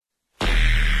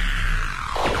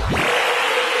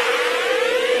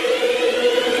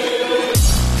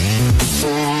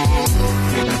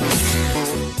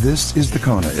This is the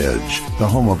Kona Edge, the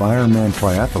home of Ironman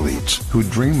triathletes who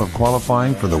dream of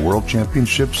qualifying for the World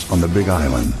Championships on the Big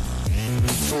Island.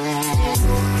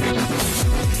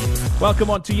 Welcome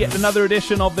on to yet another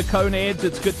edition of the Kona Edge.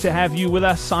 It's good to have you with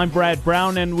us. I'm Brad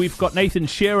Brown, and we've got Nathan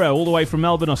Shearer all the way from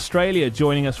Melbourne, Australia,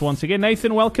 joining us once again.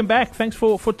 Nathan, welcome back. Thanks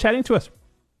for chatting to us.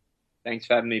 Thanks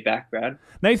for having me back, Brad.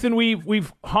 Nathan,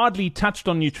 we've hardly touched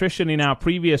on nutrition in our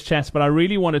previous chats, but I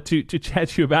really wanted to chat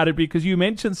to you about it because you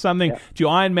mentioned something to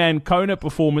your Ironman Kona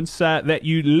performance that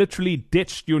you literally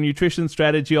ditched your nutrition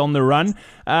strategy on the run,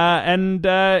 and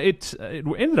it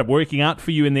ended up working out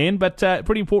for you in the end, but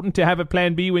pretty important to have a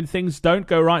plan B when things don't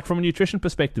go right from a nutrition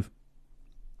perspective.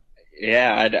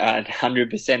 Yeah, I'd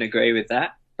 100% agree with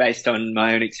that based on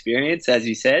my own experience, as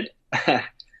you said.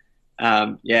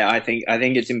 I think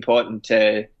it's important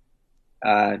to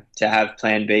have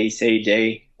plan B, C,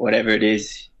 D, whatever it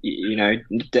is, you know,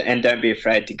 and don't be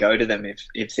afraid to go to them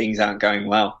if things aren't going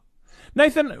well.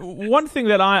 Nathan, one thing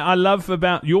that I love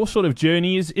about your sort of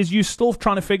journey is you're still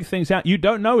trying to figure things out. You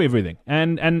don't know everything,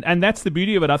 and that's the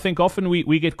beauty of it. I think often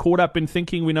we get caught up in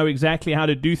thinking we know exactly how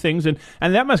to do things, and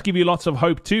that must give you lots of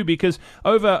hope too, because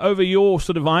over your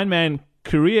sort of Ironman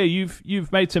career,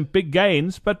 you've made some big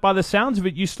gains, but by the sounds of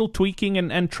it, you're still tweaking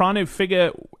and trying to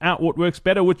figure out what works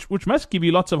better, which must give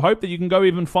you lots of hope that you can go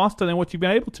even faster than what you've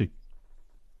been able to.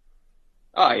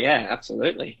 Oh yeah,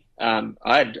 absolutely.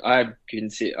 I'd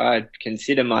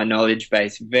consider my knowledge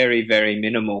base very, very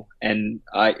minimal, and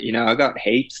I got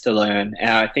heaps to learn, and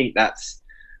I think that's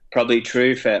probably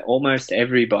true for almost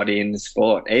everybody in the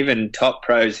sport. Even top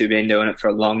pros who've been doing it for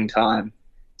a long time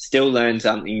still learn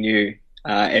something new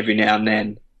every now and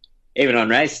then, even on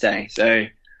race day. So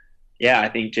yeah, I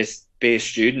think just be a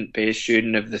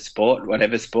student of the sport,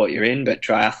 whatever sport you're in, but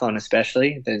triathlon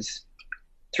especially. There's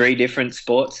 3 different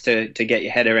sports to get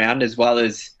your head around, as well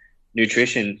as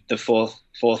nutrition, the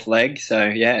fourth leg. So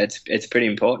yeah, it's pretty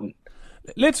important.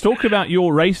 Let's talk about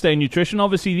your race day nutrition.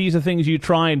 Obviously, these are things you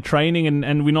try in training,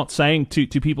 and we're not saying to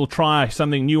people try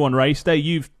something new on race day.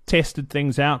 You've tested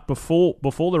things out before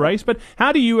the race, but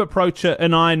how do you approach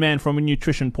an Ironman from a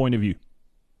nutrition point of view?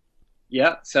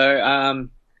 Yeah, so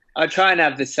I try and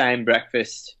have the same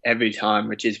breakfast every time,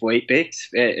 which is Wheat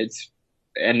Bix.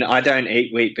 And I don't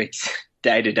eat Wheat Bix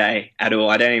day to day at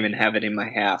all. I don't even have it in my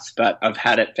house, but I've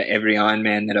had it for every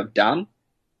Ironman that I've done,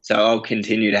 so I'll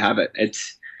continue to have it.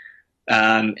 It's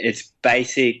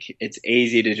basic, it's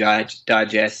easy to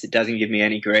digest, it doesn't give me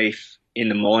any grief in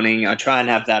the morning. I try and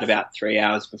have that about 3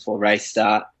 hours before race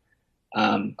start.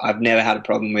 I've never had a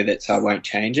problem with it, so I won't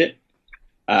change it.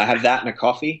 I have that and a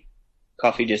coffee.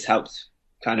 Coffee just helps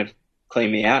kind of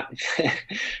clean me out,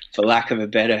 for lack of a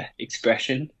better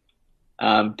expression.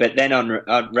 But then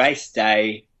on race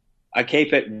day, I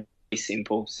keep it really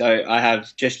simple. So I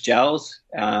have just gels,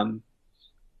 and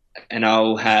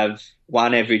I'll have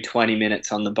one every 20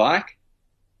 minutes on the bike.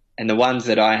 And the ones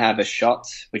that I have are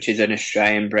Shots, which is an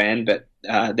Australian brand, but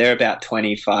they're about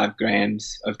 25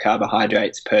 grams of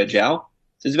carbohydrates per gel.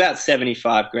 So it's about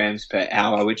 75 grams per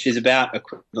hour, which is about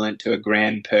equivalent to a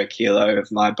gram per kilo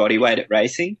of my body weight at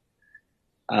racing,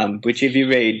 which if you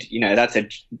read, that's a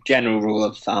general rule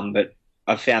of thumb, but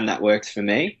I've found that works for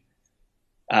me.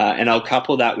 And I'll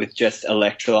couple that with just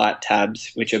electrolyte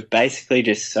tabs, which are basically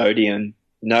just sodium,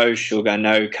 no sugar,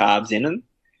 no carbs in them,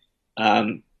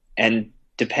 and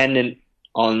dependent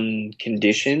on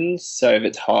conditions. So if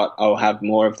it's hot, I'll have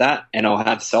more of that, and I'll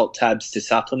have salt tabs to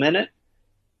supplement it.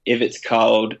 If it's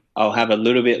cold, I'll have a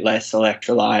little bit less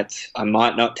electrolytes. I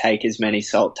might not take as many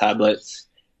salt tablets,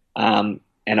 and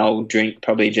I'll drink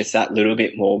probably just that little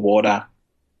bit more water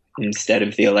instead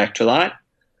of the electrolyte.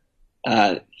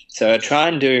 So I try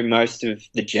and do most of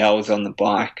the gels on the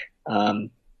bike.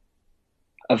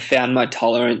 I've found my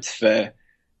tolerance for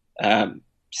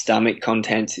stomach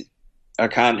contents. I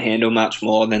can't handle much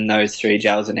more than those 3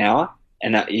 gels an hour,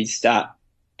 and you start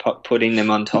putting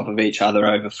them on top of each other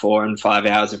over 4 and 5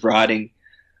 hours of riding.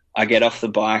 I get off the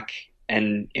bike,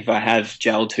 and if I have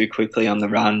gel too quickly on the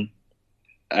run,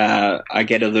 I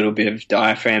get a little bit of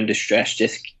diaphragm distress,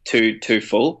 just too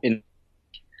full,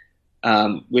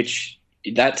 which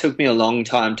that took me a long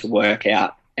time to work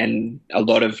out, and a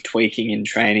lot of tweaking in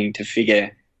training to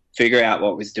figure out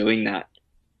what was doing that.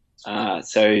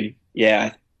 So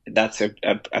yeah, that's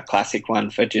a classic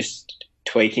one for just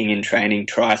tweaking in training.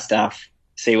 Try stuff,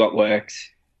 see what works,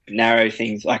 narrow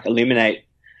things, like eliminate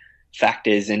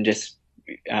factors and just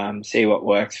see what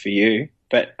works for you.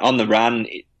 But on the run,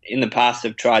 in the past,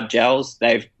 I've tried gels,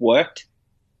 they've worked,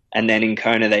 and then in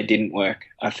Kona they didn't work.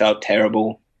 I felt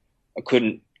terrible. I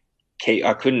couldn't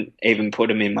even put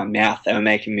them in my mouth. They were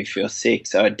making me feel sick.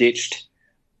 So I ditched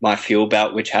my fuel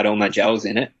belt, which had all my gels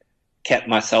in it, kept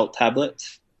my salt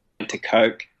tablets, went to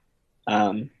Coke,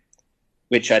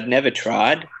 which I'd never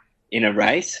tried in a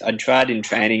race. I'd tried in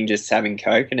training just having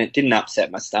Coke, and it didn't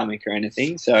upset my stomach or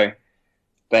anything.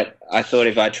 But I thought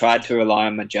if I tried to rely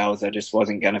on my gels, I just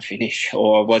wasn't going to finish,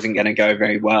 or I wasn't going to go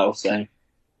very well. So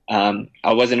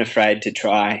I wasn't afraid to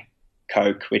try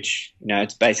Coke, which,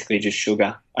 it's basically just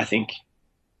sugar. I think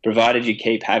provided you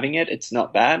keep having it, it's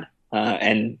not bad.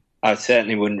 And I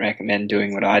certainly wouldn't recommend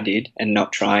doing what I did and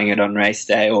not trying it on race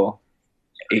day or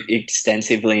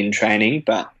extensively in training.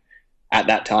 But at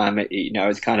that time, it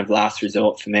was kind of last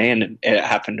resort for me, and it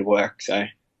happened to work. So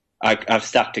I've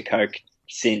stuck to Coke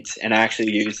since, and I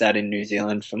actually use that in New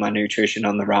Zealand for my nutrition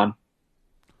on the run.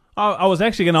 I was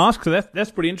actually going to ask, so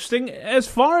that's pretty interesting. As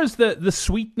far as the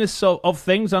sweetness of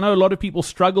things, I know a lot of people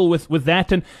struggle with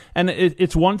that, and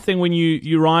it's one thing when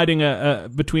you're riding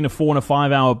between a 4 and a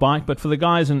 5 hour bike, but for the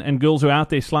guys and girls who are out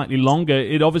there slightly longer,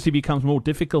 it obviously becomes more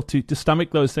difficult to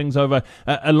stomach those things over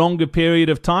a longer period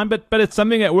of time, but it's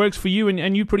something that works for you,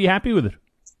 and you're pretty happy with it.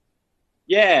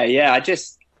 Yeah, I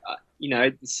just,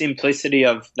 the simplicity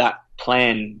of that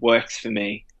plan works for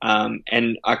me.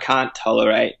 And I can't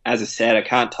tolerate, as I said,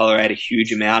 a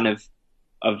huge amount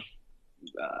of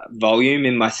volume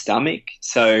in my stomach.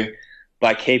 So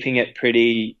by keeping it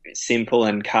pretty simple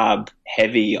and carb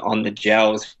heavy on the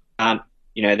gels,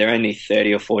 they're only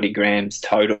 30 or 40 grams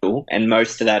total, and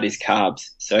most of that is carbs.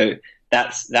 So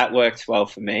that works well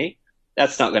for me.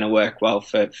 That's not going to work well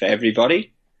for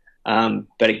everybody. But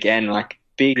again,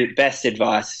 best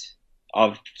advice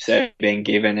I've certainly been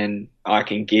given and I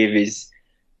can give is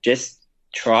just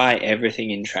try everything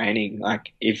in training.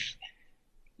 Like, if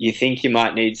you think you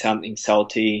might need something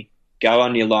salty, go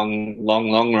on your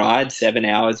long ride, 7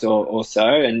 hours or so,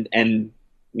 and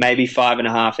maybe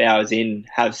 5.5 hours in,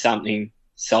 have something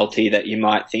salty that you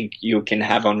might think you can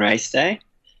have on race day,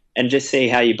 and just see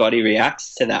how your body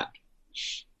reacts to that.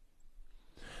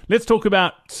 Let's talk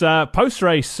about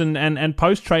post-race and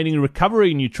post-training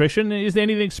recovery nutrition. Is there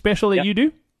anything special that you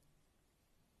do?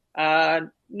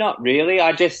 Not really.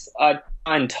 I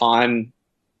find time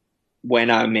when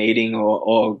I'm eating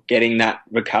or getting that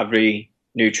recovery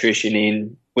nutrition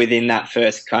in within that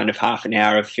first kind of half an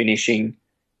hour of finishing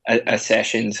a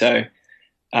session. So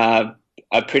a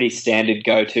pretty standard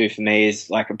go-to for me is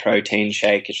like a protein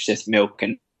shake. It's just milk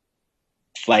and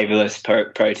flavorless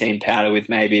protein powder with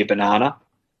maybe a banana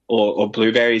or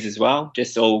blueberries as well,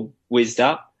 just all whizzed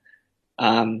up.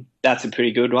 That's a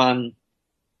pretty good one.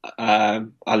 I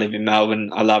live in Melbourne.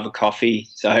 I love a coffee,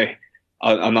 so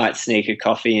I might sneak a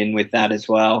coffee in with that as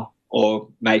well, or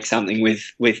make something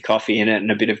with coffee in it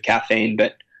and a bit of caffeine.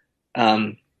 But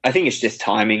I think it's just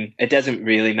timing. It doesn't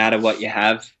really matter what you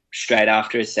have straight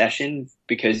after a session,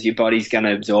 because your body's going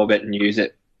to absorb it and use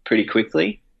it pretty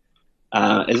quickly.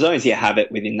 As long as you have it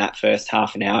within that first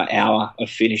half an hour of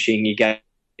finishing,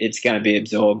 it's going to be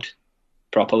absorbed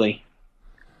properly.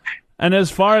 And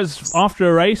as far as after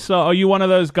a race, are you one of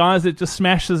those guys that just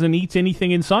smashes and eats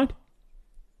anything inside?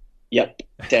 Yep,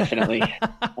 definitely.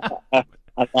 I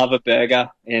love a burger,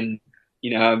 and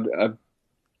I'm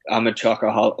a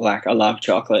chocoholic. Like, I love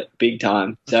chocolate big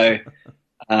time. So,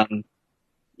 I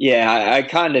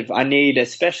need,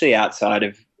 especially outside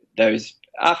of those,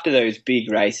 after those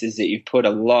big races that you've put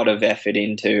a lot of effort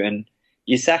into, and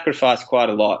you sacrifice quite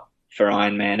a lot for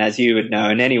Ironman, as you would know,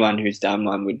 and anyone who's done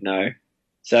one would know.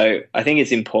 So I think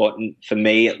it's important for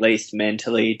me, at least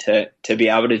mentally, to be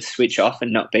able to switch off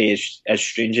and not be as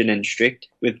stringent and strict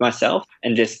with myself,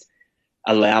 and just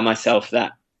allow myself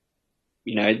that,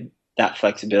 that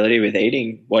flexibility with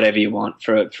eating whatever you want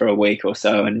for a week or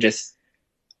so, and just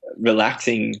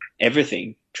relaxing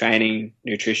everything, training,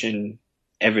 nutrition,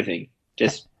 everything.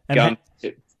 Just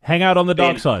hang out on the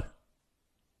dark side.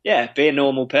 Yeah, be a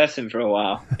normal person for a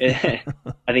while. I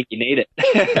think you need it.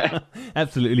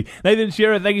 Absolutely. Nathan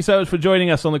Shearer, thank you so much for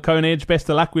joining us on the Kona Edge. Best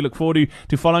of luck. We look forward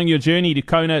to following your journey to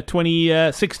Kona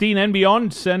 2016 and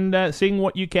beyond, and seeing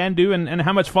what you can do and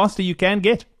how much faster you can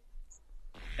get.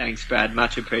 Thanks, Brad.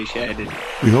 Much appreciated.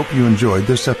 We hope you enjoyed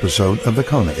this episode of the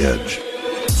Kona Edge.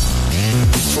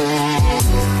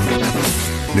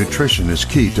 Nutrition is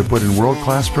key to put in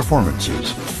world-class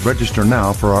performances. Register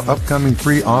now for our upcoming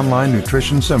free online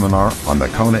nutrition seminar on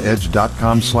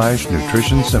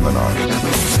thekonaedge.com/nutrition seminar.